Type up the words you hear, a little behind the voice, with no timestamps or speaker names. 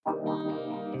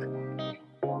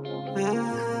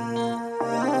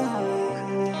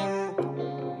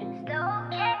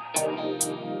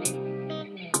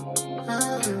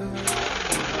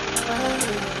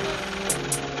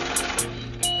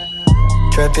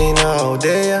Trapping na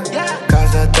aldeia,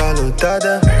 casa tá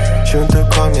lotada, junto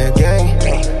com a minha gang,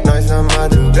 nós na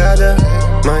madrugada.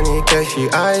 Money, cash e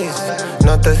ice,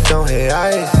 notas são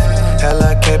reais.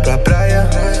 Ela quer ir pra praia,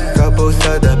 com a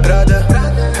bolsa da Prada.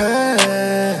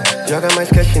 Joga mais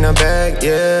cash na bag,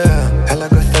 yeah. Ela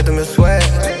gosta do meu swag,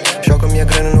 joga minha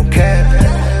grana no cap.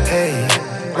 Hey,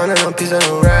 mano, não pisa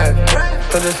no rap,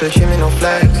 todo seu time não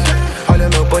flex. Olha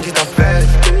meu bonde tá fast.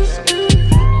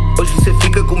 Hoje cê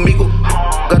fica comigo,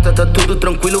 gata, tá tudo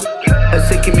tranquilo. Eu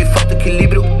sei que me falta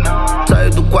equilíbrio, saio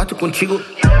do quarto contigo.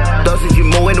 Dose de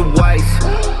Moe no Wise,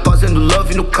 fazendo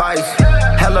love no cais.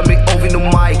 Ela me ouve no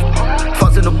mic,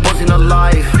 fazendo pose na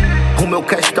live. O meu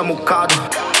cash tá mocado,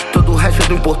 todo o resto é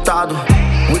do importado.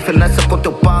 Wifi nessa conta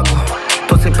eu pago,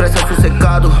 tô sem pressa,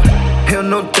 sossegado. Eu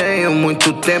não tenho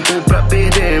muito tempo pra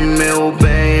perder, meu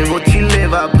bem. Vou te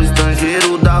levar pro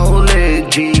estrangeiro, dar rolê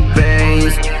de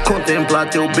bens. Contemplar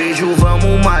teu beijo,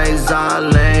 vamos mais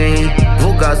além.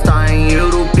 Vou gastar em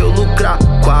euro pra eu lucrar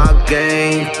com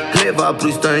alguém. Levar pro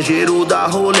estrangeiro, dar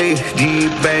rolê de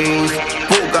bens.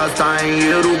 Vou gastar em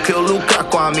euro que eu lucrar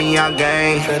com a minha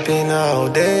gang. Trapping na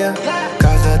aldeia,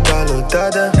 casa tá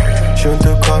lotada, junto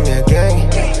com a minha gang,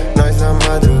 nós na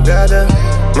madrugada.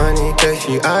 Money, cash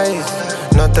e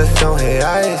ice, notas são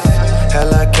reais.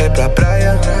 Ela quer ir pra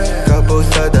praia, com a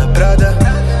bolsa da Prada.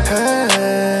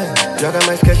 Joga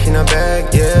mais cash na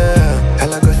bag, yeah.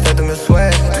 Ela gosta do meu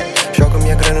swag, joga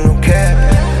minha grana no cap.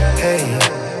 Hey,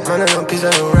 mano, não pisa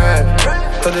no rap,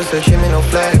 todo seu time não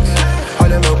flex.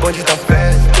 Olha meu bonde tá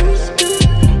fast.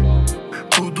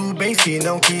 Tudo bem se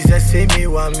não quiser ser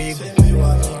meu amigo,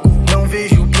 não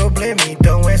vejo problema,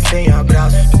 então é sem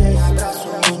abraço.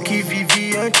 O que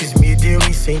vivi antes me deu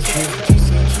incentivo.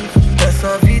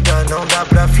 Nessa vida não dá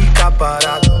pra ficar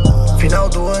parado. Final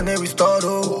do ano eu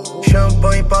estouro,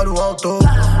 champanhe para o alto.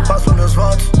 Faço meus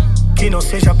votos, que não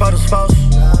seja para os falsos.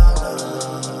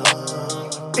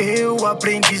 Eu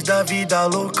aprendiz da vida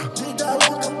louca,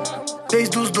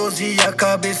 desde os 12 a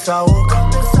cabeça oca.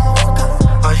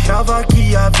 Achava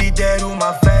que a vida era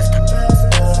uma festa,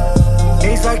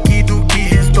 eis aqui do que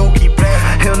restou que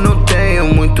presta. Eu não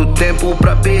tenho muito tempo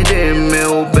pra perder,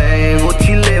 meu bem. Vou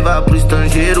te levar pro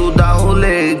estrangeiro, dar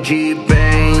rolê de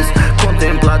bens.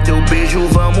 Contemplar teu beijo,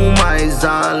 vamos mais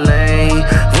além.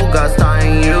 Vou gastar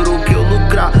em euro que eu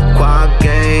lucrar com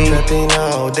alguém. Trapping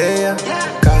na aldeia,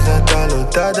 casa tá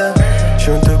lotada,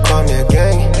 junto com a minha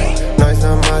gang, nós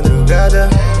na madrugada.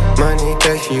 Money,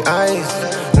 cash e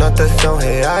ice, notas são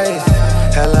reais.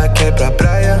 Ela quer ir pra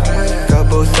praia, com a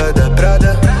bolsa da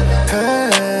Prada.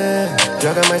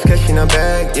 Joga mais cash na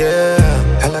bag, yeah.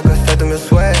 Ela gosta do meu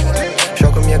swag,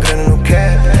 joga minha grana no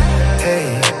cap.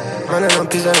 Hey, mano, não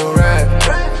pisa no rap,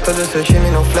 todo seu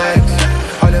time não flex.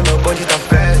 Olha meu bonde tá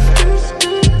fast.